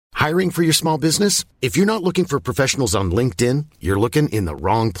Hiring for your small business? If you're not looking for professionals on LinkedIn, you're looking in the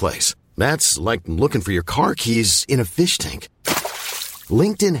wrong place. That's like looking for your car keys in a fish tank.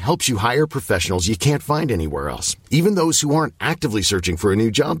 LinkedIn helps you hire professionals you can't find anywhere else, even those who aren't actively searching for a new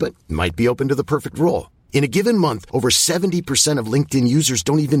job but might be open to the perfect role. In a given month, over 70% of LinkedIn users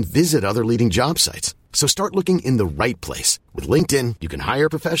don't even visit other leading job sites. So start looking in the right place. With LinkedIn, you can hire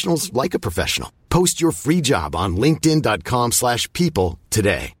professionals like a professional. Post your free job on linkedin.com/people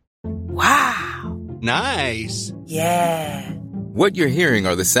today. Wow. Nice. Yeah. What you're hearing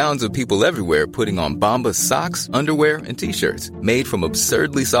are the sounds of people everywhere putting on Bombas socks, underwear, and T-shirts made from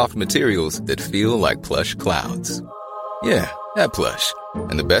absurdly soft materials that feel like plush clouds. Yeah, that plush.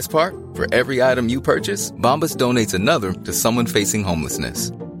 And the best part? For every item you purchase, Bombas donates another to someone facing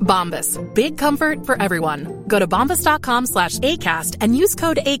homelessness. Bombas. Big comfort for everyone. Go to bombas.com/ACAST and use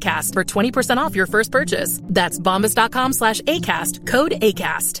code ACAST for 20% off your first purchase. That's bombas.com/ACAST. Code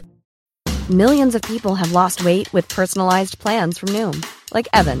ACAST. Millions of people have lost weight with personalized plans from Noom. Like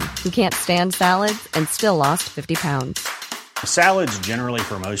Evan, who can't stand salads and still lost 50 pounds. Salads generally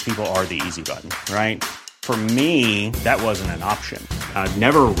for most people are the easy button, right? For me, that wasn't an option. I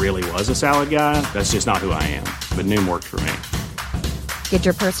never really was a salad guy. That's just not who I am. But Noom worked for me. Get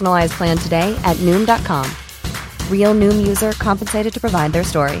your personalized plan today at Noom.com. Real Noom user compensated to provide their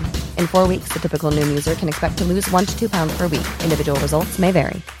story. In 4 weeks, the typical Noom user can expect to lose 1 to 2 pounds per week. Individual results may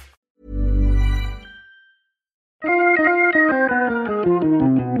vary.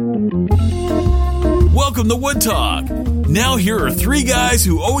 Welcome to Wood Talk. Now here are 3 guys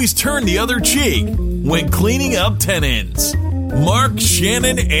who always turn the other cheek when cleaning up tenons. Mark,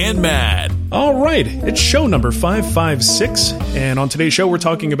 Shannon, and Matt. All right, it's show number 556, and on today's show we're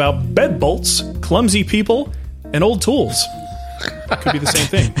talking about bed bolts, clumsy people, and old tools. Could be the same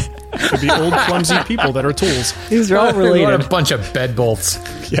thing. Could be old clumsy people that are tools. These are all related. What a bunch of bed bolts.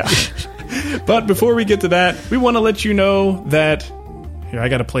 Yeah. But before we get to that, we want to let you know that... Here, I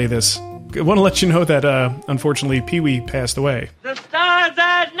got to play this. I want to let you know that, unfortunately, Pee-wee passed away. The stars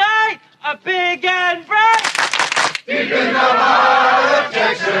at night are big and bright. Deep in the heart of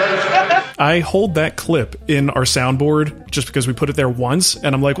Texas. I hold that clip in our soundboard just because we put it there once,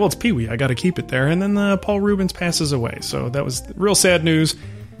 and I'm like, well, it's Pee-wee. I got to keep it there. And then Paul Rubens passes away. So that was real sad news.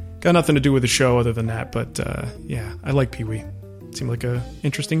 Got nothing to do with the show other than that. But, yeah, I like Pee-wee. Seemed like a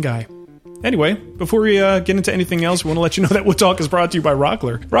interesting guy. Anyway, before we get into anything else, we want to let you know that Wood Talk is brought to you by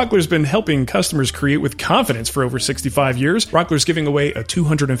Rockler. Rockler's been helping customers create with confidence for over 65 years. Rockler's giving away a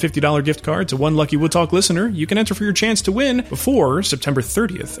 $250 gift card to one lucky Wood Talk listener. You can enter for your chance to win before September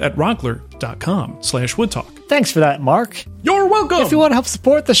 30th at rockler.com/woodtalk. Thanks for that, Mark. You're welcome. If you want to help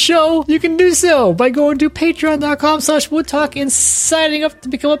support the show, you can do so by going to patreon.com/woodtalk and signing up to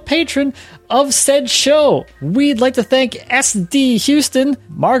become a patron of said show. We'd like to thank SD Houston,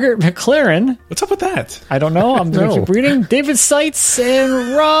 Margaret McLaren. What's up with that? I don't know. I'm going to keep reading. David Seitz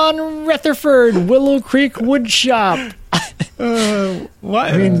and Ron Rutherford, Willow Creek Woodshop. Why?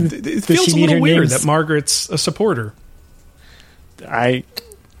 I mean, it feels a little weird that Margaret's a supporter.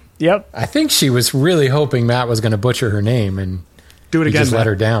 Yep. I think she was really hoping Matt was going to butcher her name and do it again. Just let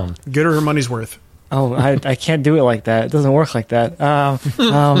her down. Get her money's worth. Oh, I can't do it like that. It doesn't work like that.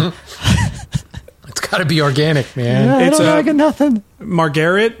 It's got to be organic, man. Yeah, I got nothing.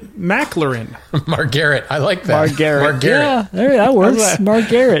 Margaret McLaren. Margaret. I like that. Margaret. Yeah, that works.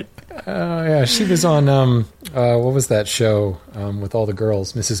 Margaret. Yeah, she was on, what was that show with all the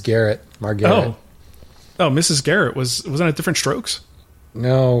girls? Mrs. Garrett. Margaret. Oh, Mrs. Garrett was on a Different Strokes?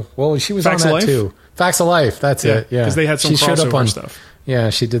 No. Well, she was Facts on of that Life? Too. Facts of Life. That's it. Yeah. Because they had some crossover stuff. Yeah,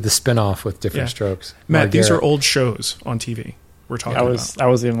 she did the spin-off with Different Strokes. Matt, Margaret. these are old shows on TV we're talking about. I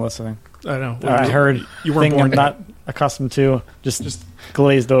wasn't even listening. I know. I heard you weren't born I'm not accustomed to. Just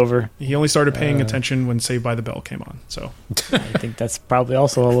glazed over. He only started paying attention when Saved by the Bell came on. So I think that's probably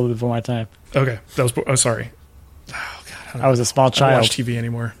also a little bit before my time. Okay. Sorry. Oh, God. I was a small child. I don't watch TV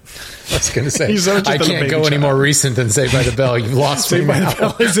anymore. I was going to say, I can't go any more recent than Saved by the Bell. You've lost me now.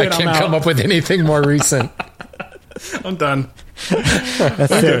 I can't come up with anything more recent. I'm done.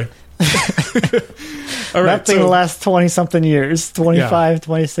 That's it. All right, nothing the last 20-something years. 25,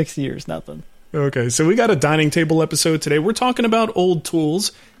 26 years. Nothing. Okay, so we got a dining table episode today. We're talking about old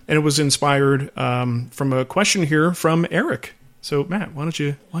tools, and it was inspired from a question here from Eric. So, Matt, why don't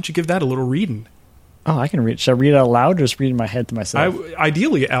you give that a little reading? Oh, I can read. Should I read it out loud or just read in my head to myself?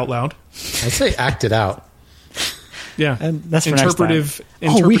 Ideally out loud. I'd say act it out. Yeah, and that's for interpretive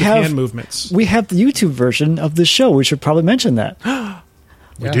hand movements. We have the YouTube version of the show. We should probably mention that.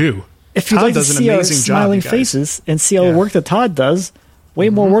 We do. If you'd like to see our smiling faces and see all the work that Todd does, way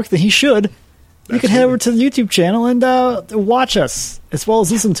more work than he should, you can head over to the YouTube channel and watch us as well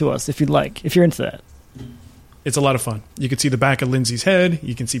as listen to us if you'd like, if you're into that. It's a lot of fun. You can see the back of Lindsay's head.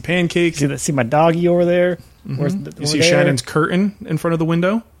 You can see pancakes. See my doggy over there. Mm-hmm. You see Shannon's curtain in front of the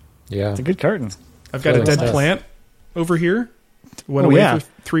window. Yeah. It's a good curtain. I've got a dead plant over here. Went away for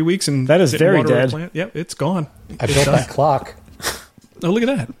 3 weeks. And that is very dead. Yep, it's gone. I built that clock. Oh, look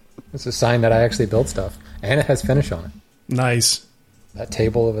at that. It's a sign that I actually built stuff. And it has finish on it. Nice. That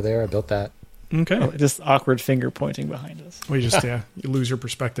table over there, I built that. Okay. Oh, just awkward finger pointing behind us. We just, you lose your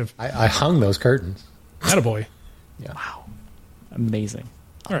perspective. I hung those curtains. Attaboy. Yeah. Wow. Amazing.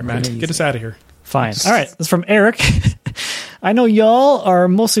 All right, Matt, get us out of here. Fine. All right, this is from Eric. I know y'all are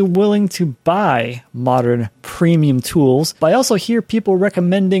mostly willing to buy modern premium tools, but I also hear people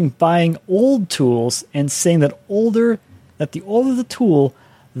recommending buying old tools and saying that the older the tool,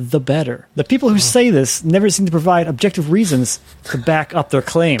 the better. The people who say this never seem to provide objective reasons to back up their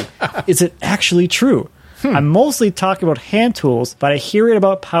claim. Is it actually true? I'm mostly talking about hand tools, but I hear it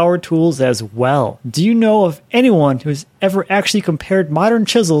about power tools as well. Do you know of anyone who's ever actually compared modern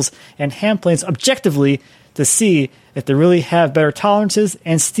chisels and hand planes objectively to see if they really have better tolerances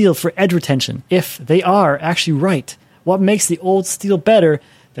and steel for edge retention? If they are actually right, what makes the old steel better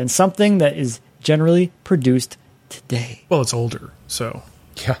than something that is generally produced today? Well, it's older, so...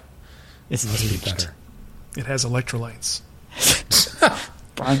 Yeah. It's better. It has electrolytes.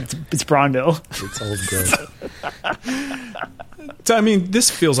 It's Brondo. It's old growth. So, I mean,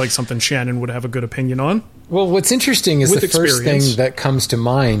 this feels like something Shannon would have a good opinion on. Well, what's interesting is With the first experience. thing that comes to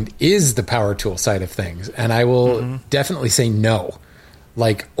mind is the power tool side of things. And I will definitely say no.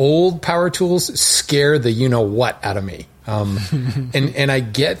 Like, old power tools scare the you-know-what out of me. And I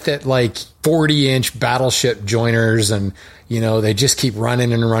get that, like, 40-inch battleship joiners and, they just keep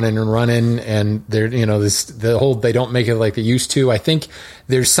running and running and running, and they're, they don't make it like they used to. I think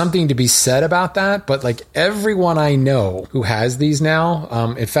there's something to be said about that, but like everyone I know who has these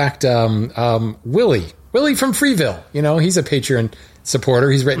now, in fact, Willie from Freeville, he's a Patreon supporter.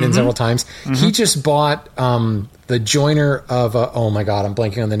 He's written in several times. He just bought, the joiner of, oh my God, I'm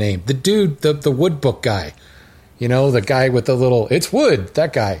blanking on the name. The dude, the wood book guy. The guy with the little, it's wood,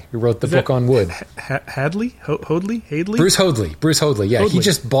 that guy who wrote the book on wood. Hadley? Hoadley? Bruce Hoadley, yeah. He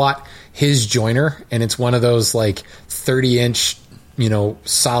just bought his joiner, and it's one of those, like, 30-inch,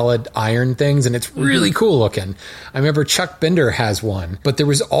 solid iron things, and it's really cool looking. I remember Chuck Bender has one, but there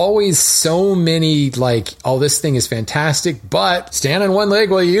was always so many, like, oh, this thing is fantastic, but stand on one leg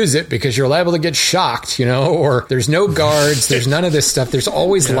while you use it because you're liable to get shocked, or there's no guards, there's none of this stuff. There's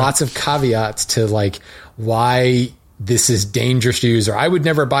always lots of caveats to, like, why this is dangerous to use, or I would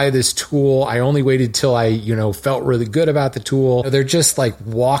never buy this tool. I only waited till I, felt really good about the tool. They're just like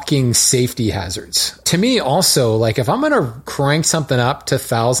walking safety hazards. To me also, like if I'm going to crank something up to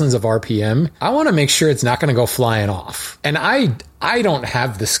thousands of RPM, I want to make sure it's not going to go flying off. And I don't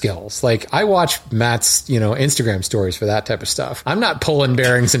have the skills. Like I watch Matt's, Instagram stories for that type of stuff. I'm not pulling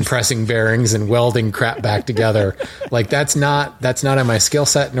bearings and pressing bearings and welding crap back together. Like that's not in my skill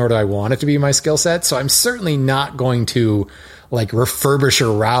set, nor do I want it to be my skill set. So I'm certainly not going to like refurbish a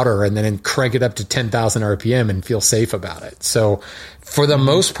router and then crank it up to 10,000 RPM and feel safe about it. So for the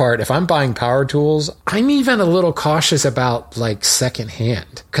most part, if I'm buying power tools, I'm even a little cautious about like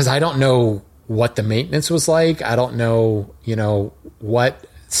secondhand because I don't know what the maintenance was like. I don't know, what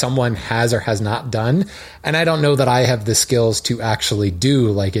someone has or has not done. And I don't know that I have the skills to actually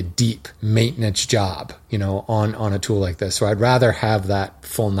do like a deep maintenance job, on a tool like this. So I'd rather have that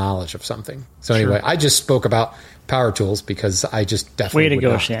full knowledge of something. So anyway, I just spoke about power tools because I just definitely way to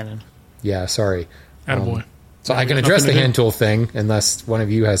go, not. Shannon. Yeah, sorry. Attaboy. So I can address the hand tool thing unless one of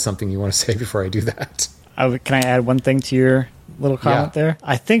you has something you want to say before I do that. Can I add one thing to your little comment there?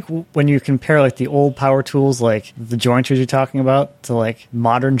 I think when you compare like the old power tools, like the jointers you're talking about, to like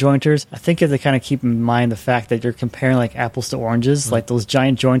modern jointers, I think you have to kind of keep in mind the fact that you're comparing like apples to oranges. Mm-hmm. Like those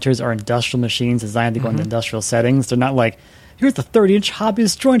giant jointers are industrial machines designed to go into industrial settings. They're not like, here's the 30-inch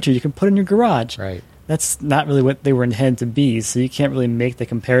hobbyist jointer you can put in your garage. Right. That's not really what they were intended to be. So you can't really make the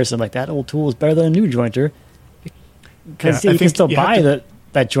comparison like that old tool is better than a new jointer. Because you can still buy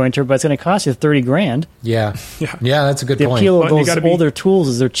that jointer, but it's going to cost you $30,000. Yeah, that's a good point. The appeal of those older tools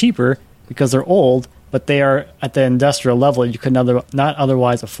is they're cheaper because they're old, but they are at the industrial level you could not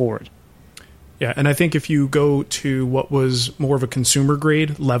otherwise afford. Yeah, and I think if you go to what was more of a consumer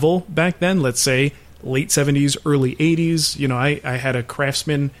grade level back then, let's say late 70s, early 80s, I had a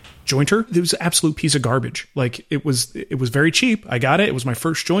Craftsman jointer. It was an absolute piece of garbage. Like it was very cheap. I got it. It was my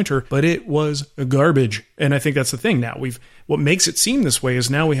first jointer, but it was garbage. And I think that's the thing now. What makes it seem this way is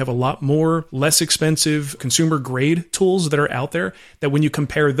now we have a lot more less expensive consumer grade tools that are out there that when you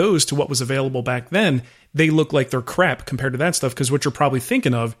compare those to what was available back then, they look like they're crap compared to that stuff, because what you're probably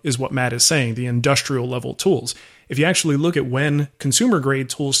thinking of is what Matt is saying, the industrial level tools. If you actually look at when consumer grade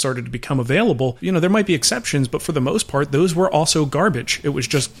tools started to become available, there might be exceptions, but for the most part, those were also garbage. It was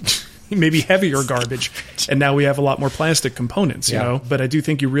just maybe heavier garbage. And now we have a lot more plastic components, you know, but I do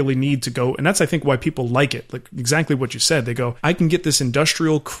think you really need to go. And that's, I think, why people like it. Like exactly what you said. They go, I can get this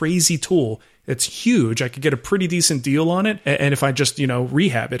industrial crazy tool. It's huge. I could get a pretty decent deal on it. And if I just,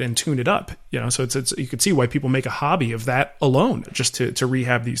 rehab it and tune it up, so it's you could see why people make a hobby of that alone, just to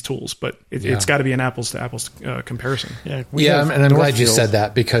rehab these tools. But it's got to be an apples to apples comparison. Yeah. And I'm glad you said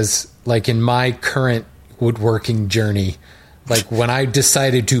that, because like in my current woodworking journey, like when I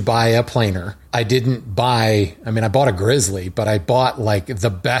decided to buy a planer, I bought a Grizzly, but I bought like the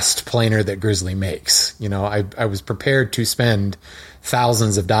best planer that Grizzly makes. I was prepared to spend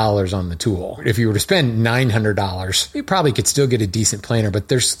thousands of dollars on the tool. If you were to spend $900, you probably could still get a decent planer, but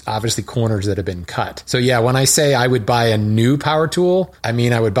there's obviously corners that have been cut. So yeah, when I say I would buy a new power tool, I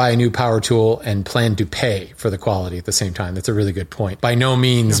mean I would buy a new power tool and plan to pay for the quality at the same time. That's a really good point. By no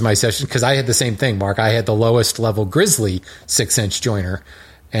means my session, because I had the same thing, Mark. I had the lowest level Grizzly 6-inch joiner,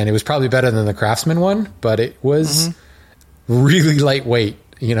 and it was probably better than the Craftsman one, but it was really lightweight,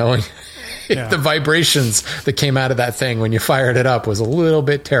 The vibrations that came out of that thing when you fired it up was a little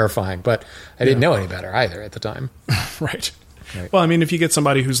bit terrifying, but I didn't know any better either at the time. Right. Well, I mean, if you get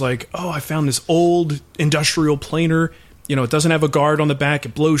somebody who's like, oh, I found this old industrial planer, it doesn't have a guard on the back,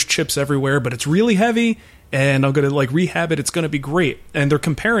 it blows chips everywhere, but it's really heavy, and I'm going to like rehab it, it's going to be great. And they're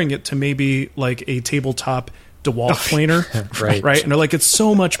comparing it to maybe like a tabletop DeWalt planer, right? And they're like, it's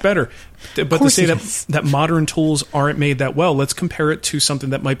so much better. But to say that modern tools aren't made that well, let's compare it to something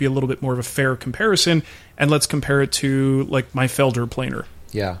that might be a little bit more of a fair comparison, and let's compare it to like my Felder planer.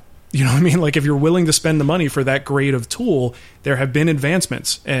 Yeah. You know what I mean? Like if you're willing to spend the money for that grade of tool, there have been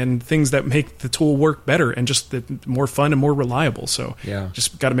advancements and things that make the tool work better and just more fun and more reliable. So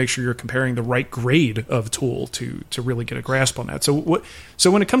just got to make sure you're comparing the right grade of tool to really get a grasp on that. So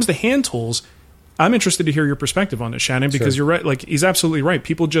when it comes to hand tools, I'm interested to hear your perspective on this, Shannon, because you're right. Like he's absolutely right.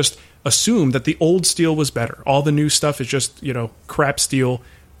 People just assume that the old steel was better. All the new stuff is just, crap steel.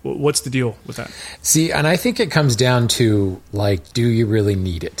 What's the deal with that? See, and I think it comes down to, like, do you really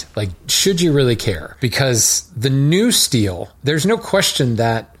need it? Like, should you really care? Because the new steel, there's no question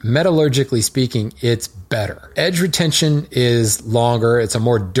that metallurgically speaking, it's better. Edge retention is longer. It's a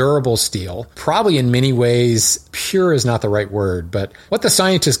more durable steel. Probably in many ways, pure is not the right word, but what the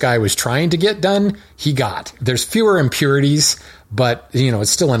scientist guy was trying to get done, he got. There's fewer impurities, but,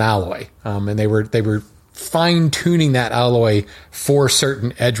 it's still an alloy. And they were fine-tuning that alloy for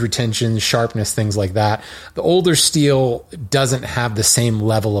certain edge retention, sharpness, things like that. The older steel doesn't have the same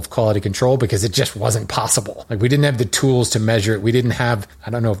level of quality control because it just wasn't possible. Like we didn't have the tools to measure it. We didn't have,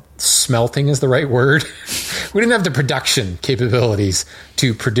 I don't know if smelting is the right word. We didn't have the production capabilities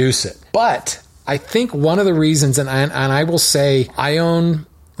to produce it. But I think one of the reasons, and I will say I own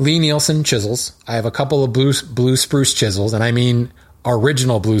Lie-Nielsen chisels. I have a couple of blue spruce chisels, and I mean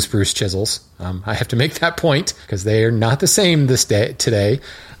original blue spruce chisels. I have to make that point because they are not the same today.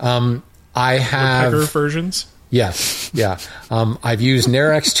 I have Pegger versions. Yes. Yeah. I've used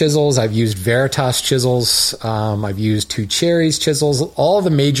Narex chisels. I've used Veritas chisels. I've used Two Cherries chisels, all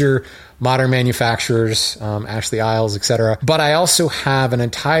the major modern manufacturers, Ashley Isles, etc. But I also have an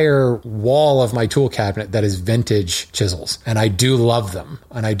entire wall of my tool cabinet that is vintage chisels, and I do love them.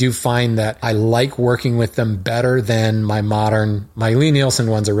 And I do find that I like working with them better than my Lie-Nielsen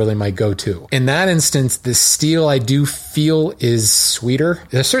ones are really my go-to. In that instance, the steel I do feel is sweeter.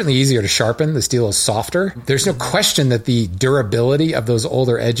 They're certainly easier to sharpen. The steel is softer. There's no question that the durability of those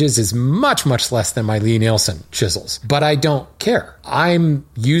older edges is much, much less than my Lie-Nielsen chisels. But I don't care. I'm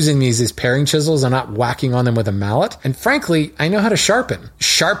using these as paring chisels. I'm not whacking on them with a mallet. And frankly, I know how to sharpen.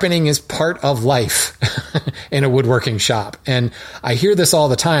 Sharpening is part of life in a woodworking shop. And I hear this all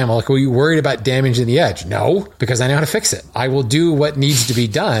the time. Like, are you worried about damaging the edge? No, because I know how to fix it. I will do what needs to be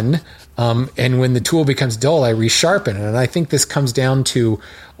done. And when the tool becomes dull, I resharpen it. And I think this comes down to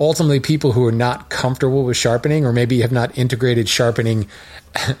ultimately people who are not comfortable with sharpening, or maybe have not integrated sharpening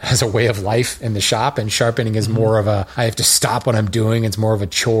as a way of life in the shop. And sharpening is more of a, I have to stop what I'm doing. It's more of a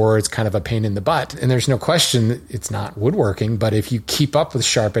chore. It's kind of a pain in the butt. And there's no question it's not woodworking, but if you keep up with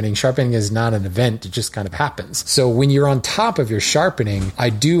sharpening is not an event. It just kind of happens. So when you're on top of your sharpening, I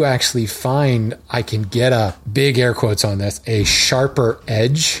do actually find I can get a big air quotes on this, a sharper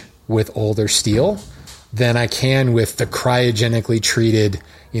edge with older steel. than I can with the cryogenically treated,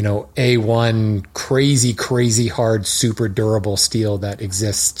 A1 crazy hard, super durable steel that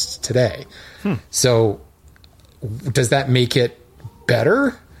exists today. So does that make it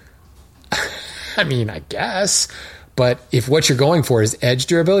better? I mean, I guess. But if what you're going for is edge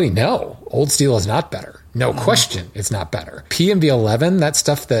durability, no. Old steel is not better. No question, it's not better. PMV11, that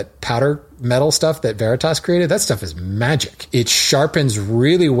stuff, that powder metal stuff that Veritas created, that stuff is magic. It sharpens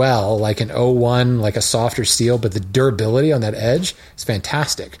really well like an O1, like a softer steel, but the durability on that edge is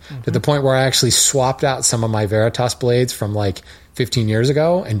fantastic. To the point where I actually swapped out some of my Veritas blades from like 15 years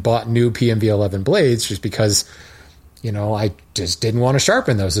ago and bought new PMV11 blades just because, I just didn't want to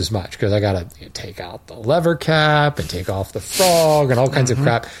sharpen those as much because I got to take out the lever cap and take off the frog and all kinds of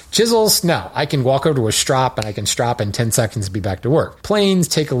crap. Chisels, no, I can walk over to a strop and I can strop in 10 seconds and be back to work. Planes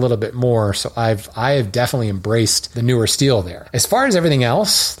take a little bit more. So I have definitely embraced the newer steel there. As far as everything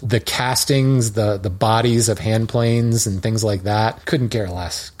else, the castings, the bodies of hand planes and things like that, couldn't care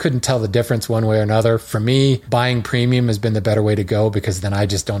less. Couldn't tell the difference one way or another. For me, buying premium has been the better way to go because then I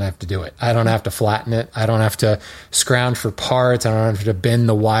just don't have to do it. I don't have to flatten it. I don't have to scrounge for parts. I don't have to bend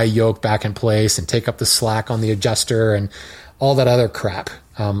the Y yoke back in place and take up the slack on the adjuster and all that other crap.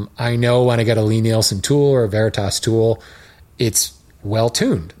 I know when I get a Lie-Nielsen tool or a Veritas tool, it's well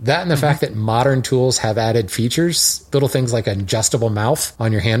tuned. That and the fact that modern tools have added features, little things like an adjustable mouth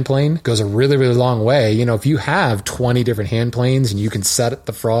on your hand plane goes a really, really long way. If you have 20 different hand planes and you can set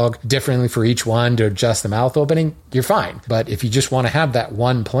the frog differently for each one to adjust the mouth opening, you're fine. But if you just want to have that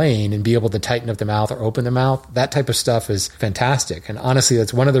one plane and be able to tighten up the mouth or open the mouth, that type of stuff is fantastic. And honestly,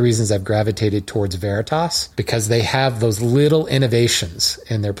 that's one of the reasons I've gravitated towards Veritas, because they have those little innovations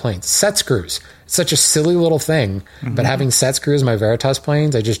in their planes. Set screws. Such a silly little thing, but having set screws in my Veritas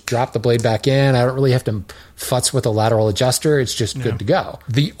planes, I just drop the blade back in. I don't really have to futz with a lateral adjuster. It's just good to go.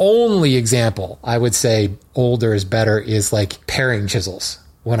 The only example I would say older is better is like paring chisels.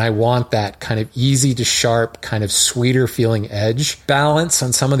 When I want that kind of easy to sharp, kind of sweeter feeling edge. Balance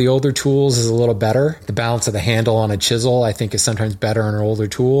on some of the older tools is a little better. The balance of the handle on a chisel, I think, is sometimes better on an older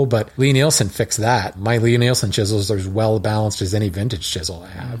tool, but Lie-Nielsen fixed that. My Lie-Nielsen chisels are as well balanced as any vintage chisel I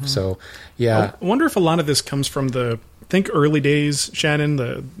have. So, yeah. I wonder if a lot of this comes from the, I think, early days, Shannon,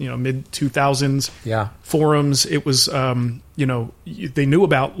 the mid 2000s forums. It was, they knew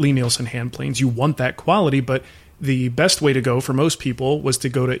about Lie-Nielsen hand planes. You want that quality, but the best way to go for most people was to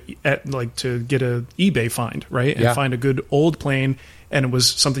go to get a eBay find, right? And find a good old plane, and it was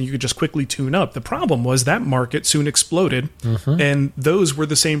something you could just quickly tune up. The problem was that market soon exploded, and those were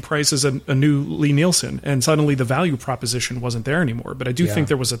the same price as a new Lie-Nielsen, and suddenly the value proposition wasn't there anymore. But I do think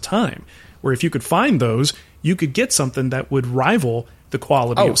there was a time where if you could find those, you could get something that would rival the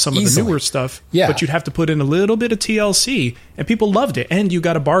quality of some of the newer stuff, but you'd have to put in a little bit of TLC, and people loved it, and you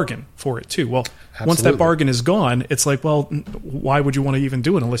got a bargain for it too. Well, once that bargain is gone, it's like, well, why would you want to even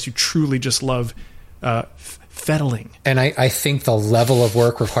do it unless you truly just love fettling? And I think the level of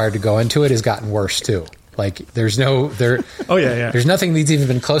work required to go into it has gotten worse too. Like there's there's nothing that's even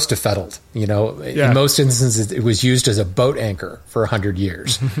been close to fettled. In most instances, it was used as a boat anchor for 100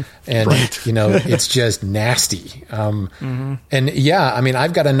 years, and it's just nasty. And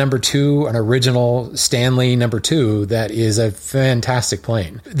I've got a number 2, an original Stanley number 2 that is a fantastic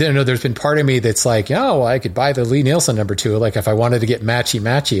plane. There's been part of me that's like, I could buy the Lie-Nielsen number 2, like if I wanted to get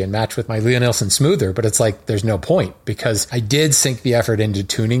matchy and match with my Lie-Nielsen smoother, but it's like there's no point because I did sink the effort into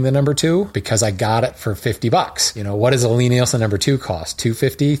tuning the number 2 because I got it for $50. What does a Lie-Nielsen number 2 cost?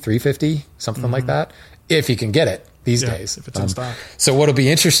 $250, $350, something like that, if you can get it these days. If it's in stock. So what'll be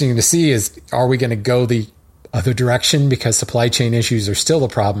interesting to see is, are we going to go the other direction because supply chain issues are still a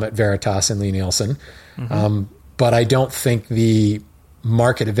problem at Veritas and Lie-Nielsen? But I don't think the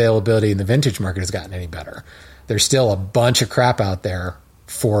market availability in the vintage market has gotten any better. There's still a bunch of crap out there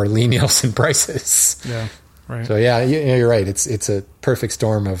for Lie-Nielsen prices. Yeah, right. So you're right. It's a perfect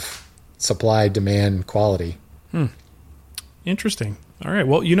storm of supply, demand, quality. Interesting. All right.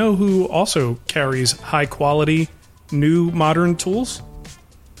 Well, you know who also carries high quality new modern tools?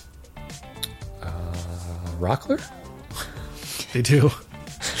 Rockler? They do.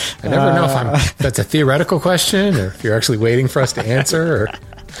 I never know if that's a theoretical question or if you're actually waiting for us to answer. Or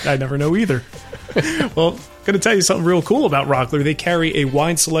I never know either. Well, Going to tell you something real cool about Rockler. They carry a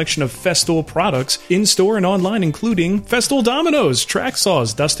wide selection of Festool products in-store and online, including Festool dominoes, track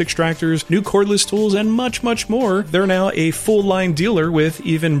saws, dust extractors, new cordless tools, and much, much more. They're now a full-line dealer with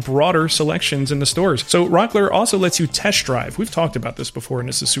even broader selections in the stores. So Rockler also lets you test drive. We've talked about this before, and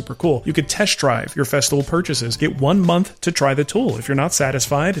this is super cool. You could test drive your Festool purchases. Get 1 month to try the tool. If you're not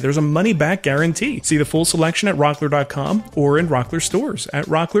satisfied, there's a money-back guarantee. See the full selection at rockler.com or in Rockler stores. At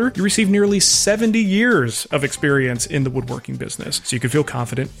Rockler, you receive nearly 70 years of experience in the woodworking business, so you can feel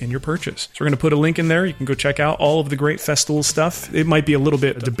confident in your purchase. So we're going to put a link in there. You can go check out all of the great Festool stuff. It might be a little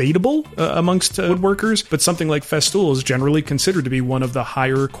bit debatable amongst woodworkers, but something like Festool is generally considered to be one of the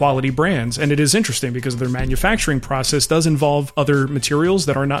higher quality brands. And it is interesting because their manufacturing process does involve other materials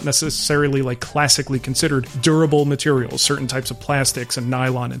that are not necessarily like classically considered durable materials, certain types of plastics and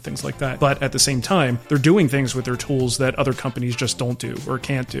nylon and things like that. But at the same time, they're doing things with their tools that other companies just don't do or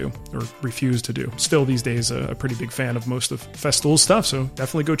can't do or refuse to do. Still these days, a pretty big fan of most of Festool's stuff, so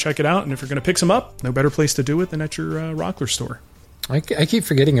definitely go check it out. And if you're going to pick some up, no better place to do it than at your Rockler store. I keep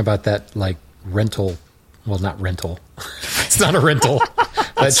forgetting about that, like, rental. Well, not rental. It's not a rental.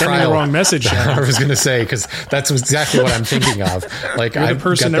 That sending the wrong message. I was going to say, because that's exactly what I'm thinking of. Like, you're the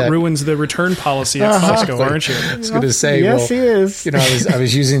person that ruins the return policy at Costco, aren't you? I was going to say, yes, he is. You know, I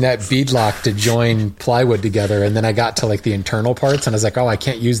was using that bead lock to join plywood together, and then I got to like the internal parts, and I was like, oh, I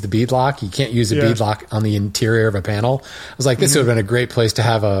can't use the bead lock. You can't use a bead lock on the interior of a panel. I was like, this would have been a great place to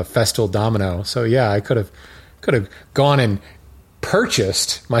have a Festool domino. So yeah, I could have gone and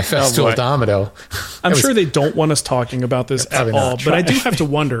purchased my Festool domino. I'm sure they don't want us talking about this at all, but I do have to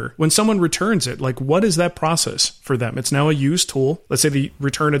wonder, when someone returns it, like, what is that process for them? It's now a used tool. Let's say they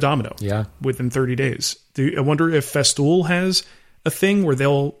return a domino within 30 days. I wonder if Festool has a thing where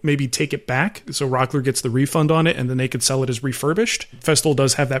they'll maybe take it back, so Rockler gets the refund on it, and then they could sell it as refurbished. Festool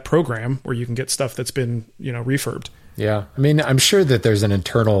does have that program where you can get stuff that's been, refurbed. Yeah. I mean, I'm sure that there's an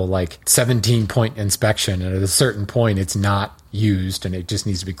internal, like, 17-point inspection, and at a certain point, it's not used, and it just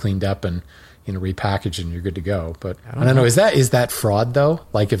needs to be cleaned up and, repackaged, and you're good to go. But I don't know. Is that fraud, though?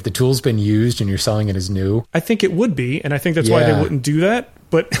 Like, if the tool's been used and you're selling it as new? I think it would be, and I think that's why they wouldn't do that.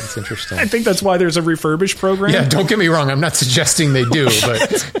 But that's interesting. I think that's why there's a refurbished program. Yeah, don't get me wrong. I'm not suggesting they do,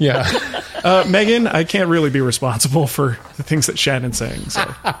 but yeah. Megan, I can't really be responsible for the things that Shannon's saying. So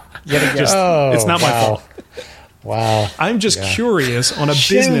it's not my fault. Wow. I'm just curious on a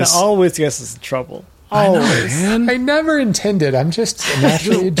Shannon business. Always gets us in trouble. Always. I never intended. I'm just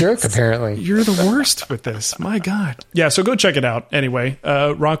naturally a jerk, apparently. You're the worst with this. My God. Yeah, so go check it out. Anyway,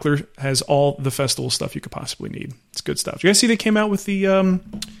 Rockler has all the Festool stuff you could possibly need. It's good stuff. You guys see they came out with the,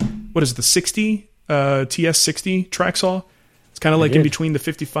 the 60, TS60 track saw? It's kind of like in between the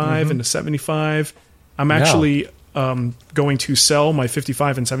 55 and the 75. I'm actually going to sell my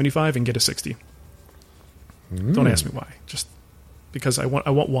 55 and 75 and get a 60. Don't ask me why. Just because I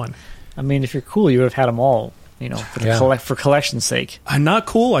want one. I mean, if you're cool, you would have had them all, for collection's sake. I'm not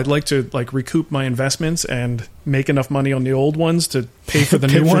cool. I'd like to recoup my investments and make enough money on the old ones to pay for the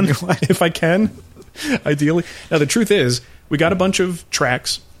new one if I can, ideally. Now, the truth is, we got a bunch of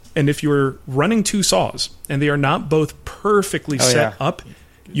tracks, and if you're running two saws and they are not both perfectly set up,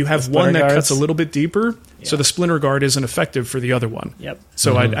 you have one that cuts a little bit deeper, so the splinter guard isn't effective for the other one. Yep.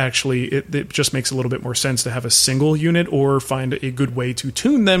 So I'd actually, it just makes a little bit more sense to have a single unit or find a good way to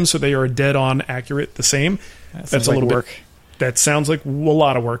tune them so they are dead on accurate, the same. That's a little work. That sounds like a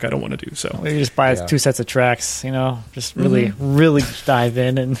lot of work I don't want to do. So you just buy 2 sets of tracks, just really, really dive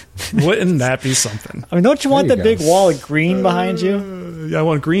in. And wouldn't that be something? I mean, don't you want that big wall of green behind you? I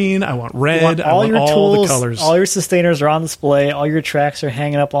want green. I want red. I want your tools, all the colors. All your sustainers are on display. All your tracks are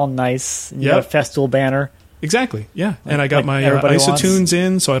hanging up all nice. And you got a Festool banner. Exactly. Yeah. And I got my isotunes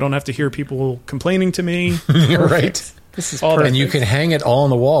in, so I don't have to hear people complaining to me. Right. This is perfect. And you can hang it all on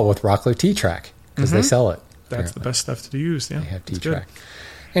the wall with Rockler T-Track because they sell it. That's the best stuff to use. Yeah, they have T-Track.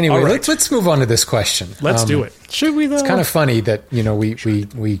 Anyway, let's move on to this question. Let's do it. Should we though? It's kind of funny that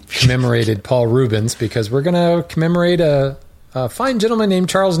we commemorated Paul Rubens because we're going to commemorate a fine gentleman named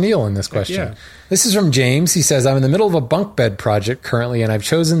Charles Neal in this question. Yeah. This is from James. He says, I'm in the middle of a bunk bed project currently, and I've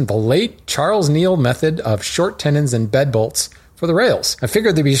chosen the late Charles Neal method of short tenons and bed bolts for the rails. I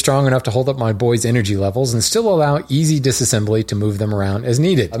figured they'd be strong enough to hold up my boys' energy levels and still allow easy disassembly to move them around as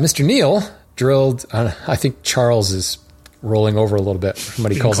needed. Mr. Neal drilled, I think Charles is rolling over a little bit from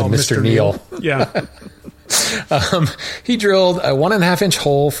what he calls him Mr. Neal. Yeah. He drilled a 1.5-inch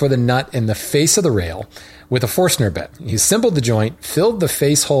hole for the nut in the face of the rail with a Forstner bit. He assembled the joint, filled the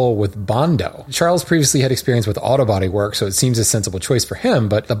face hole with Bondo. Charles previously had experience with auto body work, so it seems a sensible choice for him,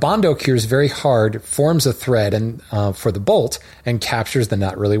 but the Bondo cures very hard, forms a thread and for the bolt, and captures the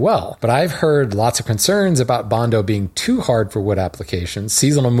nut really well. But I've heard lots of concerns about Bondo being too hard for wood applications.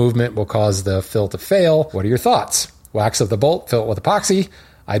 Seasonal movement will cause the fill to fail. What are your thoughts? Wax up the bolt, fill it with epoxy.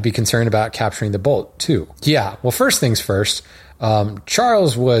 I'd be concerned about capturing the bolt too. Yeah, well, first things first,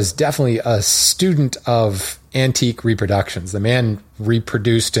 Charles was definitely a student of antique reproductions. The man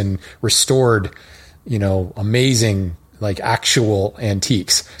reproduced and restored, amazing, like actual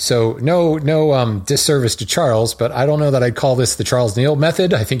antiques. So no disservice to Charles, but I don't know that I'd call this the Charles Neal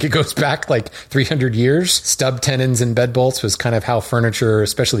method. I think it goes back like 300 years. Stub tenons and bed bolts was kind of how furniture,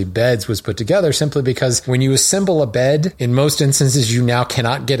 especially beds, was put together, simply because when you assemble a bed, in most instances, you now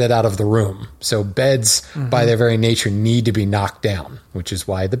cannot get it out of the room. So beds, by their very nature, need to be knocked down, which is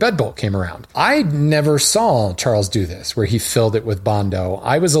why the bed bolt came around. I never saw Charles do this, where he filled it with Bondo.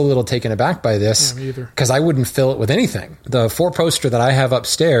 I was a little taken aback by this because I wouldn't fill it with anything. The 4-poster that I have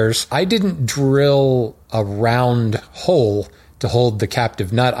upstairs, I didn't drill a round hole to hold the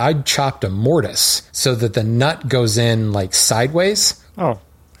captive nut. I chopped a mortise so that the nut goes in like sideways. Oh, kind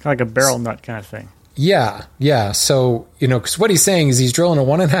of like a barrel nut kind of thing. Yeah. So, because what he's saying is he's drilling a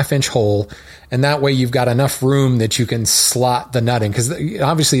 1.5-inch hole, and that way you've got enough room that you can slot the nut in. Because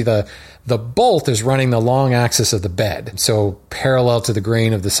obviously the bolt is running the long axis of the bed, so parallel to the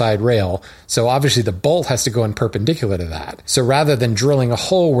grain of the side rail. So obviously the bolt has to go in perpendicular to that. So rather than drilling a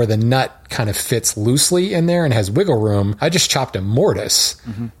hole where the nut kind of fits loosely in there and has wiggle room, I just chopped a mortise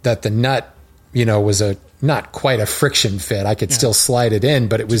that the nut, was not quite a friction fit. I could still slide it in,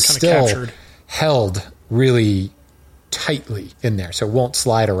 but it was still captured, held really tightly in there, so it won't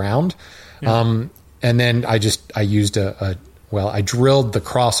slide around. And then I used I drilled the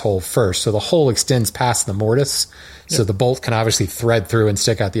cross hole first, so the hole extends past the mortise, so the bolt can obviously thread through and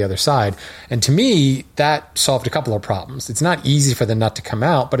stick out the other side. And to me, that solved a couple of problems. It's not easy for the nut to come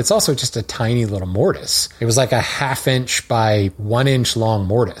out, but it's also just a tiny little mortise. It was like a 1/2-inch by 1-inch long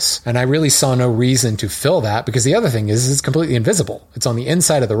mortise. And I really saw no reason to fill that, because the other thing is it's completely invisible. It's on the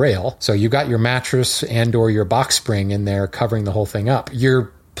inside of the rail, so you got your mattress and or your box spring in there covering the whole thing up. You're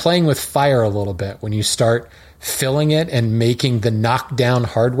playing with fire a little bit when you start filling it and making the knockdown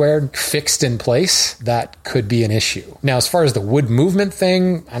hardware fixed in place. That could be an issue. Now, as far as the wood movement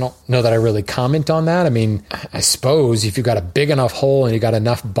thing, I don't know that I really comment on that. I mean, I suppose if you've got a big enough hole and you got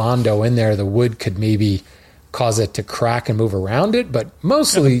enough Bondo in there, the wood could maybe cause it to crack and move around it, but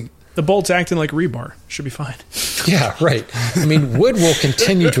mostly the bolt's acting like rebar. Should be fine. Yeah, right. I mean, wood will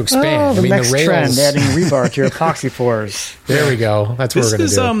continue to expand. The next the rails... trend, adding rebar to your epoxy floors. There we go. That's what we're going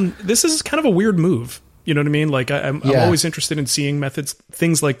to do. This is kind of a weird move. You know what I mean? Like, I'm always interested in seeing methods,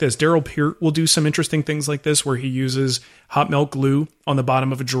 things like this. Daryl Peart will do some interesting things like this, where he uses hot melt glue on the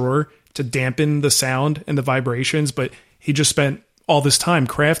bottom of a drawer to dampen the sound and the vibrations. But he just spent all this time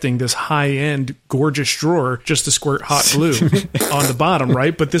crafting this high-end, gorgeous drawer just to squirt hot glue on the bottom,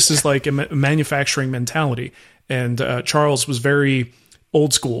 right? But this is like a manufacturing mentality. And Charles was very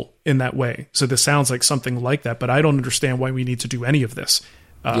old school in that way. So this sounds like something like that, but I don't understand why we need to do any of this.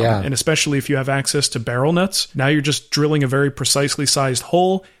 And especially if you have access to barrel nuts, now you're just drilling a very precisely sized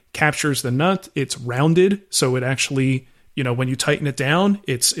hole, captures the nut, it's rounded, so it actually, when you tighten it down,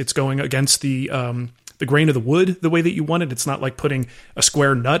 it's going against the grain of the wood the way that you want it. It's not like putting a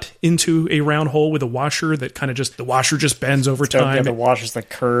square nut into a round hole with a washer that kind of the washer just bends over time. Yeah, the washer's like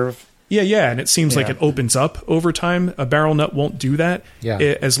curve. Yeah, and it seems like it opens up over time. A barrel nut won't do that. Yeah.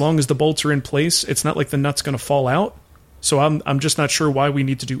 As long as the bolts are in place, it's not like the nut's going to fall out. So I'm just not sure why we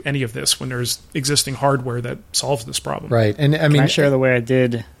need to do any of this when there's existing hardware that solves this problem. Right. And I mean, can I share the way I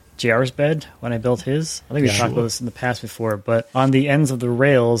did JR's bed when I built his? I think we've talked about this in the past before, but on the ends of the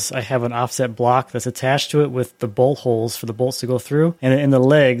rails, I have an offset block that's attached to it with the bolt holes for the bolts to go through. And in the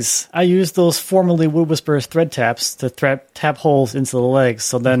legs, I use those formerly Wood Whisperers thread taps to tap holes into the legs.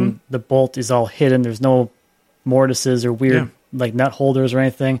 So then the bolt is all hidden. There's no mortises or weird like nut holders or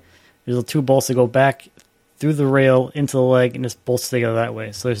anything. There's the 2 bolts that go back through the rail into the leg and just bolts together that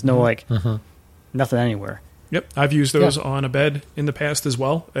way. So there's no nothing anywhere. Yep, I've used those on a bed in the past as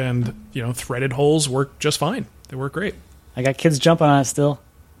well, and threaded holes work just fine. They work great. I got kids jumping on it still.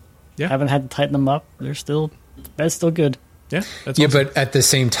 Yeah, haven't had to tighten them up. Bed's still good. Yeah, that's awesome. But at the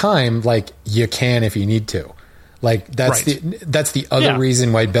same time, like, you can if you need to. Like, that's the other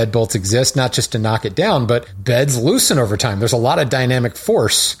reason why bed bolts exist, not just to knock it down, but beds loosen over time. There's a lot of dynamic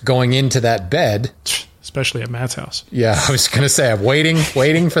force going into that bed. especially at Matt's house. Yeah, I was going to say, I'm waiting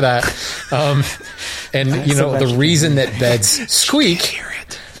for that. And you know, the reason that beds squeak,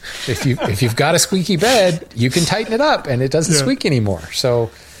 if you've got a squeaky bed, you can tighten it up and it doesn't squeak anymore.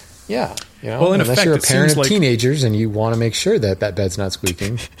 So, yeah, you know, well, in unless effect, you're a parent of like teenagers and you want to make sure that bed's not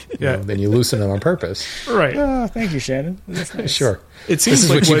squeaking, you know, then you loosen them on purpose. Right. Oh, thank you, Shannon. That's nice. Sure. It seems this is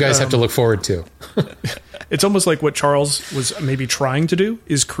like what you guys have to look forward to. It's almost like what Charles was maybe trying to do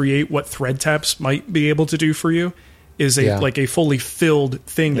is create what thread taps might be able to do for you, is like a fully filled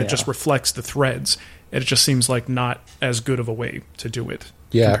thing that just reflects the threads. And it just seems like not as good of a way to do it.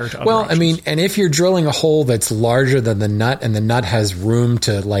 Yeah. Compared to other Well, options. I mean, and if you're drilling a hole that's larger than the nut and the nut has room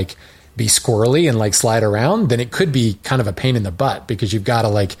to like be squirrely and like slide around, then it could be kind of a pain in the butt because you've got to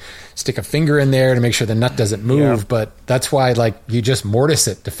like stick a finger in there to make sure the nut doesn't move. Yeah. But that's why like you just mortise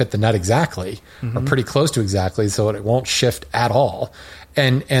it to fit the nut exactly or pretty close to exactly so it won't shift at all.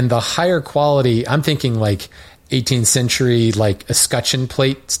 And the higher quality, I'm thinking like 18th century, like escutcheon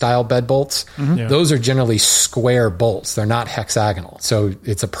plate style bed bolts. Those are generally square bolts. They're not hexagonal. So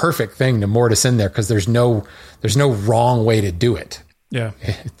it's a perfect thing to mortise in there because there's no wrong way to do it. Yeah.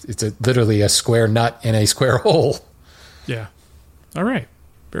 It's literally a square nut in a square hole. Yeah. All right.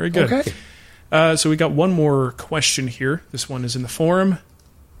 Very good. Okay. So we got one more question here. This one is in the form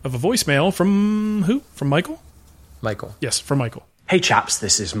of a voicemail from who? From Michael? Michael. Yes, from Michael. Hey chaps,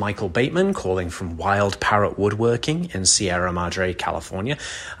 this is Michael Bateman calling from Wild Parrot Woodworking in Sierra Madre, California.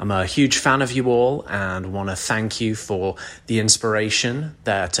 I'm a huge fan of you all and want to thank you for the inspiration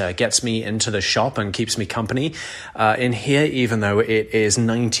that gets me into the shop and keeps me company in here, even though it is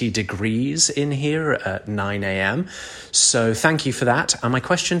 90 degrees in here at 9 a.m. So thank you for that. And my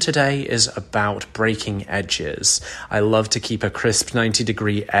question today is about breaking edges. I love to keep a crisp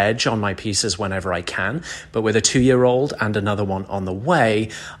 90-degree edge on my pieces whenever I can, but with a 2-year-old and another one on the way,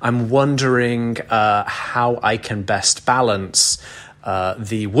 I'm wondering how I can best balance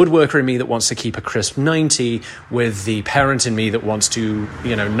the woodworker in me that wants to keep a crisp 90 with the parent in me that wants to,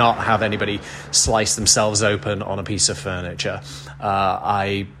 not have anybody slice themselves open on a piece of furniture.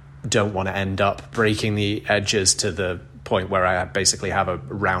 I don't want to end up breaking the edges to the point where I basically have a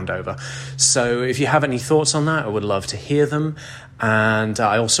round over. So if you have any thoughts on that, I would love to hear them. And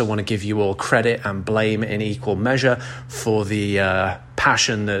I also want to give you all credit and blame in equal measure for the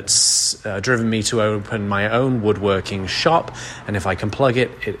passion that's driven me to open my own woodworking shop. And if I can plug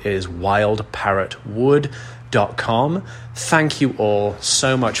it, it is wildparrotwood.com. Thank you all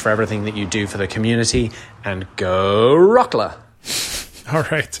so much for everything that you do for the community, and go Rockler! All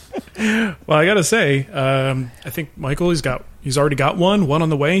right. Well, I got to say, I think Michael, he's already got one on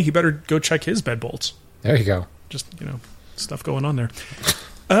the way. He better go check his bed bolts. There you go. Just, stuff going on there.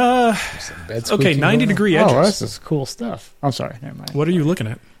 Okay, 90-degree edges. Oh, this is cool stuff. I'm sorry, never mind. What are you looking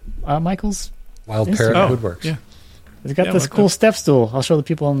at? Michael's Wild Parrot Woodworks. Yeah. He's got this cool step stool. I'll show the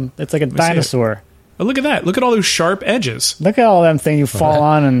people. It's like a dinosaur. Oh, look at that. Look at all those sharp edges. Look at all them things you fall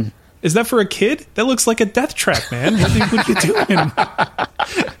on. And is that for a kid? That looks like a death trap, man. What are you doing?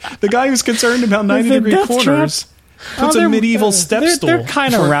 The guy who's concerned about 90-degree corners puts a medieval step stool. They're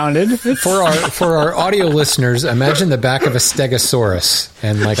kind of rounded. For our audio listeners, imagine the back of a stegosaurus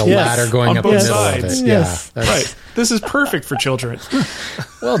and like a ladder going up the middle of it. Yes. Yeah, right. This is perfect for children.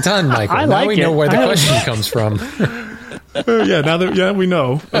 Well done, Michael. I now like we know it. where the question comes from. Now we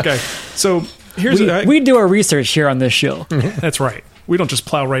know. Okay, so here's we do our research here on this show. That's right. We don't just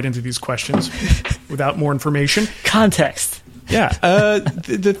plow right into these questions without more information. Context. Yeah.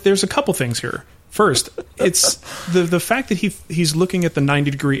 There's a couple things here. First, it's the fact that he's looking at the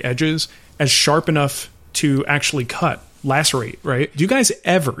 90-degree edges as sharp enough to actually cut, lacerate, right? Do you guys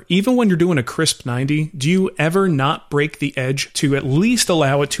ever, even when you're doing a crisp 90, do you ever not break the edge to at least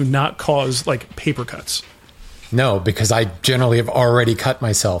allow it to not cause like paper cuts? No, because I generally have already cut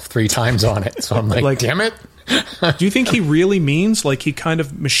myself 3 times on it. So I'm like damn it. Do you think he really means like he kind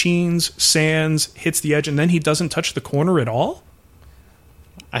of machines, sands, hits the edge, and then he doesn't touch the corner at all?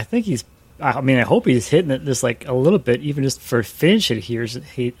 I think I hope he's hitting it just like a little bit, even just for finish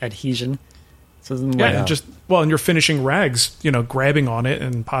adhesion. So and you're finishing rags, grabbing on it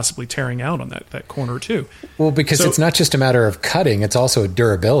and possibly tearing out on that corner too. Well, because it's not just a matter of cutting; it's also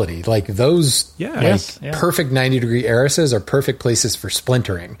durability. Like those, perfect 90-degree arises are perfect places for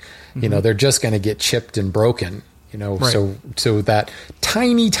splintering. Mm-hmm. They're just going to get chipped and broken. Right. So that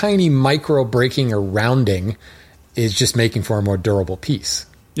tiny micro breaking or rounding is just making for a more durable piece.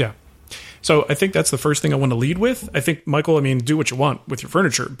 Yeah. So I think that's the first thing I want to lead with. I think, Michael, do what you want with your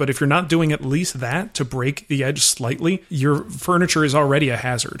furniture, but if you're not doing at least that to break the edge slightly, your furniture is already a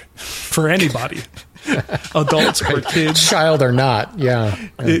hazard for anybody. Adults or kids. Child or not, yeah.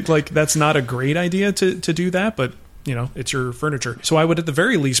 That's not a great idea to do that, but it's your furniture. So I would at the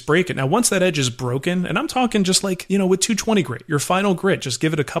very least break it. Now, once that edge is broken, and I'm talking just with 220 grit, your final grit, just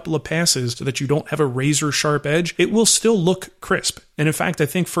give it a couple of passes so that you don't have a razor sharp edge. It will still look crisp. And in fact, I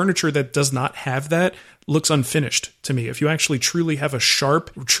think furniture that does not have that looks unfinished to me. If you actually truly have a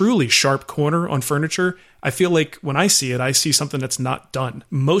truly sharp corner on furniture, I feel like when I see it, I see something that's not done.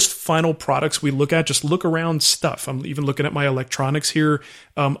 Most final products we look at, just look around stuff. I'm even looking at my electronics here.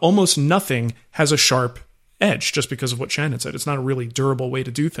 Almost nothing has a sharp edge, just because of what Shannon said. It's not a really durable way to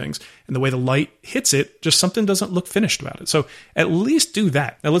do things, and the way the light hits it, just something doesn't look finished about it. So at least do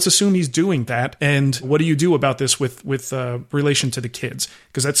that. Now let's assume he's doing that, and what do you do about this with relation to the kids?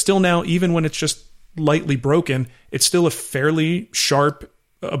 Because that's still now, even when it's just lightly broken, it's still a fairly sharp,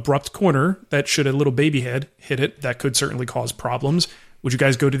 abrupt corner that, should a little baby head hit it, that could certainly cause problems. Would you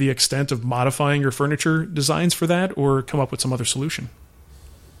guys go to the extent of modifying your furniture designs for that, or come up with some other solution?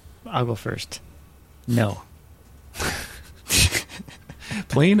 I'll go first. No.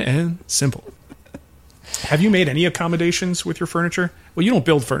 Plain and simple. Have you made any accommodations with your furniture? Well, you don't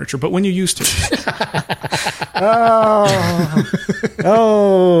build furniture, but when you used to.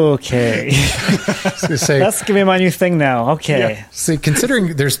 Okay. That's gonna be my new thing now. Okay. Yeah. See,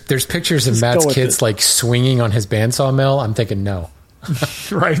 considering there's pictures of Matt's kids swinging on his bandsaw mill, I'm thinking no.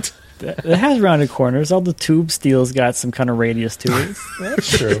 Right. It has rounded corners. All the tube steel's got some kind of radius to it.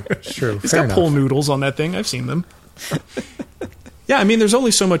 That's true. True. It's got pull noodles on that thing. I've seen them. Yeah, there's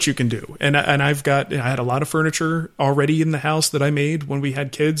only so much you can do. And I had a lot of furniture already in the house that I made when we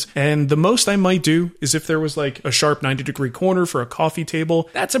had kids. And the most I might do is if there was a sharp 90-degree corner for a coffee table,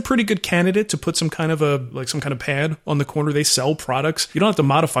 that's a pretty good candidate to put some kind of pad on the corner. They sell products. You don't have to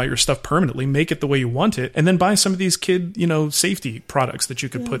modify your stuff permanently. Make it the way you want it. And then buy some of these kid, safety products that you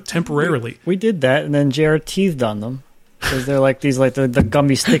could put temporarily. We did that, and then JR teethed on them. Because they're like these, the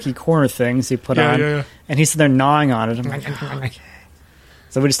gummy, sticky corner things you put on. Yeah. And he's there gnawing on it. I'm like, okay.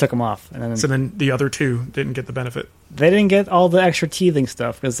 So we just took them off. And then the other two didn't get the benefit. They didn't get all the extra teething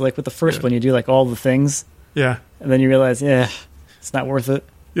stuff. Because with the first one, you do all the things. Yeah. And then you realize, it's not worth it.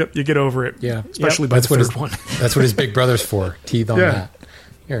 Yep, you get over it. Yeah. Especially by the third one. That's what his big brother's for. Teeth on that.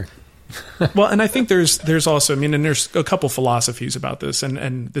 Here. Well, and I think there's also, and there's a couple philosophies about this,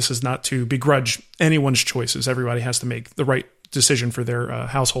 and this is not to begrudge anyone's choices. Everybody has to make the right decision for their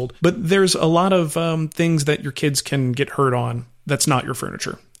household. But there's a lot of things that your kids can get hurt on that's not your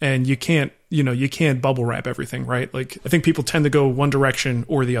furniture. And you can't bubble wrap everything, right? I think people tend to go one direction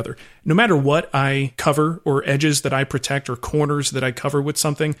or the other. No matter what I cover, or edges that I protect, or corners that I cover with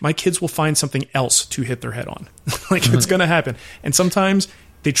something, my kids will find something else to hit their head on. It's going to happen. And sometimes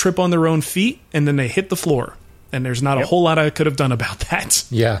they trip on their own feet and then they hit the floor. And there's not a whole lot I could have done about that.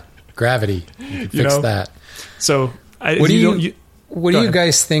 Yeah. Gravity. You could fix that. So what do you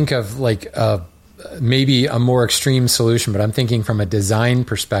guys think of maybe a more extreme solution, but I'm thinking from a design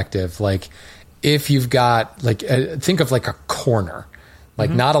perspective, if you've got think of a corner,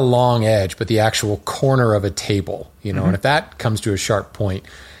 not a long edge, but the actual corner of a table, and if that comes to a sharp point,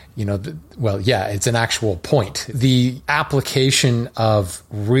 it's an actual point. The application of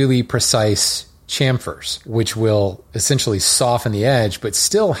really precise chamfers, which will essentially soften the edge, but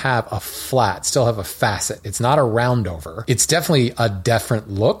still have a facet. It's not a round over. It's definitely a different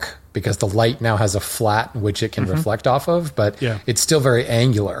look because the light now has a flat which it can reflect off of, but it's still very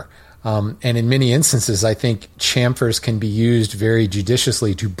angular. And in many instances, I think chamfers can be used very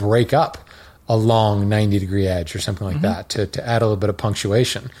judiciously to break up a long 90-degree edge or something like that to add a little bit of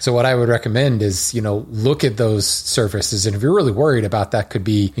punctuation. So what I would recommend is, look at those surfaces. And if you're really worried about that could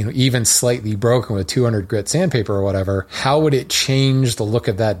be, even slightly broken with 200 grit sandpaper or whatever, how would it change the look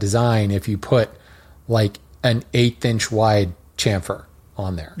of that design if you put an 1/8 inch wide chamfer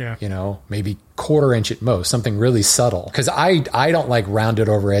on there? Yeah. Maybe 1/4 inch at most, something really subtle. Because I don't like rounded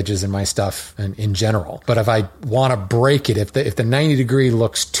over edges in my stuff in general. But if I want to break it, if the 90 degree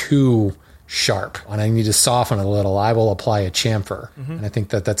looks too sharp and I need to soften it a little, I will apply a chamfer. And I think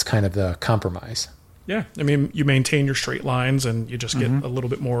that's kind of the compromise. Yeah. You maintain your straight lines and you just get a little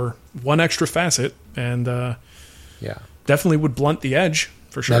bit more, one extra facet, and definitely would blunt the edge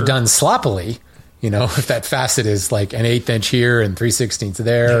for sure. Now done sloppily, if that facet is an 1/8 inch here and 3/16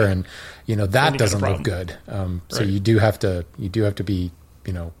 there, and that doesn't look good. So you do have to be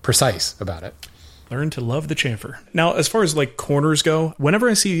precise about it. Learn to love the chamfer. Now, as far as corners go, whenever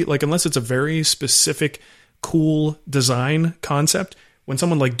I see unless it's a very specific, cool design concept, when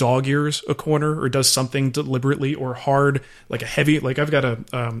someone like dog ears a corner or does something deliberately or hard, like a heavy, like I've got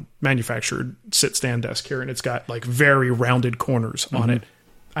a manufactured sit stand desk here and it's got like very rounded corners on it.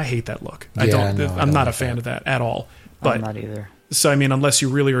 I hate that look. I'm not a fan of that at all. But I'm not either. So, I mean, unless you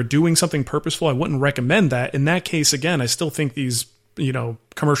really are doing something purposeful, I wouldn't recommend that. In that case, again, I still think these,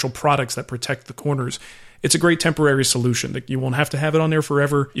 commercial products that protect the corners, it's a great temporary solution. That you won't have to have it on there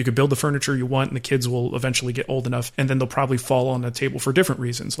forever. You could build the furniture you want, and the kids will eventually get old enough, and then they'll probably fall on the table for different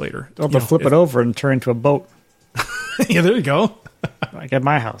reasons later. Or they'll flip it over and turn into a boat. Yeah, there you go. Like at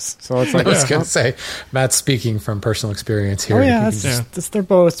my house. So it's like I was going to say, Matt's speaking from personal experience here. Oh yeah, that's their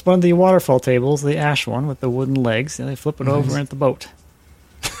boat. It's one of the waterfall tables, the ash one with the wooden legs, and they flip it over into the boat.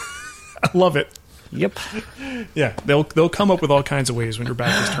 I love it. Yep. Yeah, they'll come up with all kinds of ways when your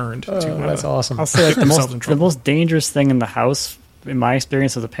back is turned. That's awesome. I'll say the most dangerous thing in the house, in my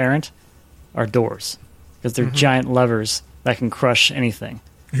experience as a parent, are doors, because they're giant levers that can crush anything.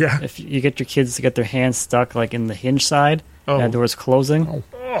 Yeah. If you get your kids to get their hands stuck like in the hinge side, and that door's closing,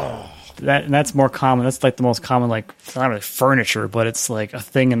 that's more common. That's like the most common, like, it's not really furniture, but it's like a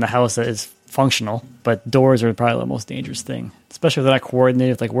thing in the house that is functional. But doors are probably the most dangerous thing, especially if they're not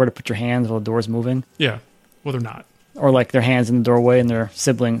coordinated, like where to put your hands while the door's moving. Yeah, well, they're not. Or like their hands in the doorway and their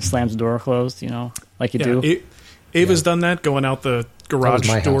sibling slams the door closed, like you do. Ava's done that, going out the garage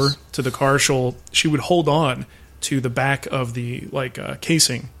door to the car. She would hold on to the back of the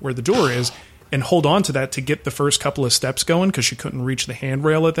casing where the door is and hold on to that to get the first couple of steps going because she couldn't reach the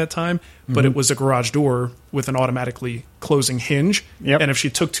handrail at that time. But it was a garage door with an automatically closing hinge. Yep. And if she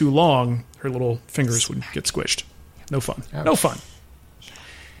took too long, her little fingers would get squished. No fun. Ouch. No fun.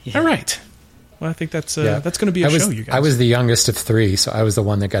 Yeah. All right. Well, I think that's going to be a show, you guys. I was the youngest of 3, so I was the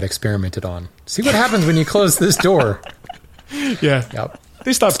one that got experimented on. See what happens when you close this door. Yeah. Yep.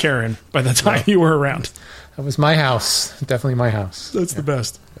 They stopped caring by the time you were around. That was my house. Definitely my house. That's the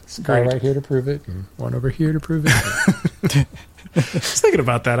best. Guy right here to prove it, and one over here to prove it. I was thinking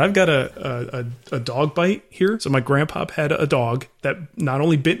about that. I've got a dog bite here. So my grandpa had a dog that not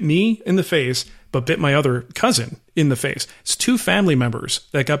only bit me in the face, but bit my other cousin in the face. It's 2 family members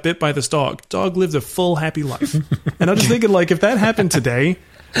that got bit by this dog. Dog lived a full, happy life. And I'm just thinking, like, if that happened today,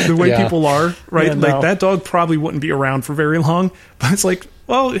 the way people are, right? Yeah, like, that dog probably wouldn't be around for very long. But it's like,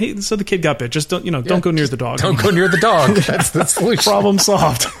 well, so the kid got bit. Just don't go near the dog. Don't go near the dog. That's the solution. Problem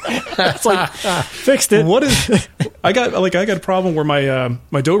solved. It's like, fixed it. What is? I got a problem where my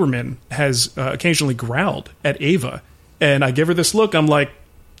Doberman has occasionally growled at Ava, and I give her this look. I'm like,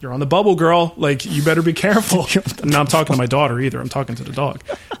 you're on the bubble, girl. Like, you better be careful. And I'm talking to my daughter either. I'm talking to the dog.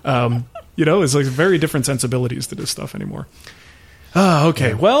 It's like very different sensibilities to this stuff anymore. Oh,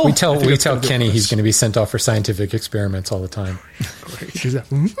 okay. Yeah. Well, we tell Kenny he's going to be sent off for scientific experiments all the time.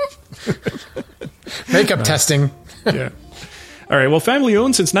 Makeup testing. Yeah. All right. Well, family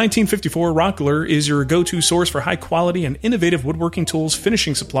owned since 1954, Rockler is your go-to source for high quality and innovative woodworking tools,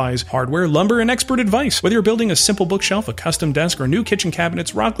 finishing supplies, hardware, lumber, and expert advice. Whether you're building a simple bookshelf, a custom desk, or new kitchen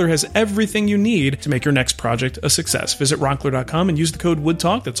cabinets, Rockler has everything you need to make your next project a success. Visit rockler.com and use the code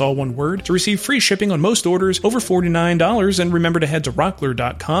WoodTalk, that's all one word, to receive free shipping on most orders over $49. And remember to head to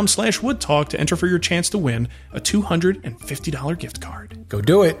rockler.com/WoodTalk to enter for your chance to win a $250 gift card. Go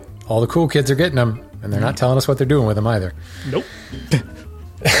do it. All the cool kids are getting them. And they're not telling us what they're doing with them either. Nope.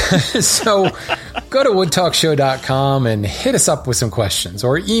 So go to woodtalkshow.com and hit us up with some questions,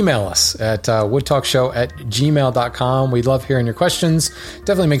 or email us at woodtalkshow@gmail.com. We love hearing your questions.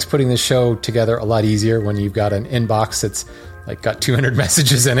 Definitely makes putting this show together a lot easier when you've got an inbox that's like got 200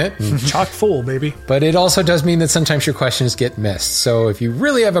 messages in it. Chock full, baby. But it also does mean that sometimes your questions get missed. So if you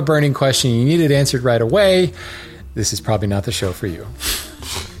really have a burning question, you need it answered right away, this is probably not the show for you.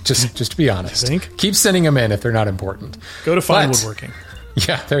 Just to be honest. Keep sending them in if they're not important. Go to Fine Woodworking.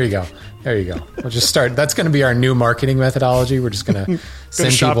 Yeah, there you go. We'll just start. That's going to be our new marketing methodology. We're just going to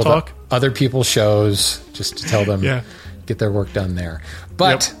send people to other people's shows just to tell them get their work done there.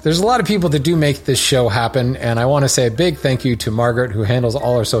 But there's a lot of people that do make this show happen, and I want to say a big thank you to Margaret, who handles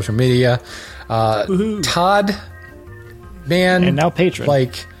all our social media. Todd, man. And now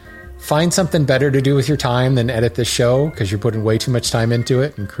patron. Find something better to do with your time than edit this show, because you're putting way too much time into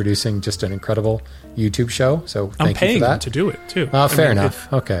it and producing just an incredible YouTube show. So thank you for that. I'm paying to do it too. Fair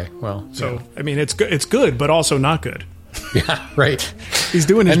enough. Okay, well. So, I mean, it's good, but also not good. Yeah, right. He's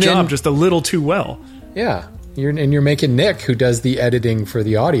doing his job just a little too well. Yeah, you're making Nick, who does the editing for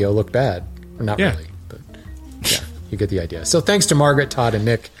the audio, look bad. Or not really, but yeah, you get the idea. So thanks to Margaret, Todd, and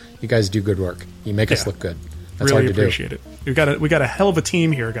Nick. You guys do good work. You make us look good. That's really hard to appreciate it. We got a hell of a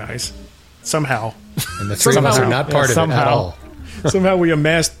team here, guys. Somehow, and the 3 of us are not part of it at all. Somehow we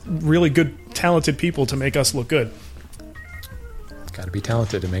amassed really good, talented people to make us look good. Got to be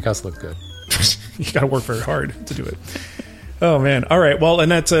talented to make us look good. You got to work very hard to do it. Oh man! All right. Well,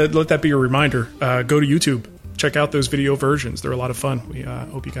 and that's let that be your reminder. Go to YouTube. Check out those video versions. They're a lot of fun. We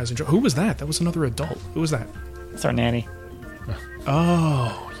hope you guys enjoy. Who was that? That was another adult. Who was that? It's our nanny.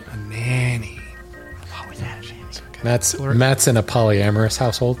 Oh, a nanny. Matt's in a polyamorous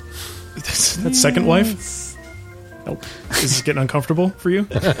household. That's second wife? Nope. Is this getting uncomfortable for you?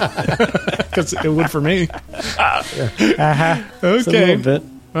 Because it would for me. Uh-huh. Okay. It's a little bit.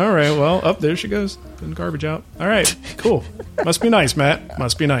 All right. Well, up there she goes. Putting garbage out. All right. Cool. Must be nice, Matt.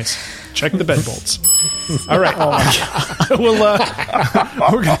 Must be nice. Check the bed bolts. All right.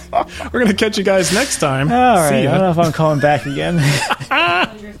 We're gonna catch you guys next time. All right. See ya. I don't know if I'm calling back again.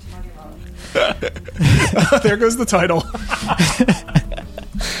 There goes the title.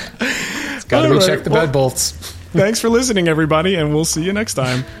 It's got to be check the bed bolts. Thanks for listening, everybody, and we'll see you next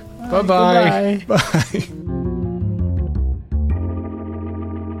time. Bye-bye. Bye.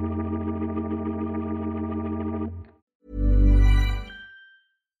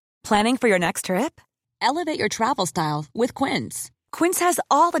 Planning for your next trip? Elevate your travel style with Quince. Quince has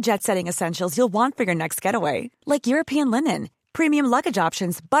all the jet-setting essentials you'll want for your next getaway, like European linen, premium luggage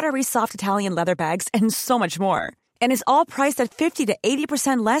options, buttery soft Italian leather bags, and so much more. And is all priced at 50 to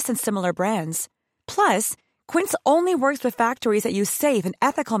 80% less than similar brands. Plus, Quince only works with factories that use safe and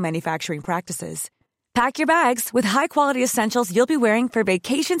ethical manufacturing practices. Pack your bags with high-quality essentials you'll be wearing for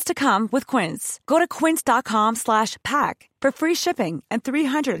vacations to come with Quince. Go to quince.com/pack for free shipping and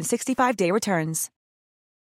 365-day returns.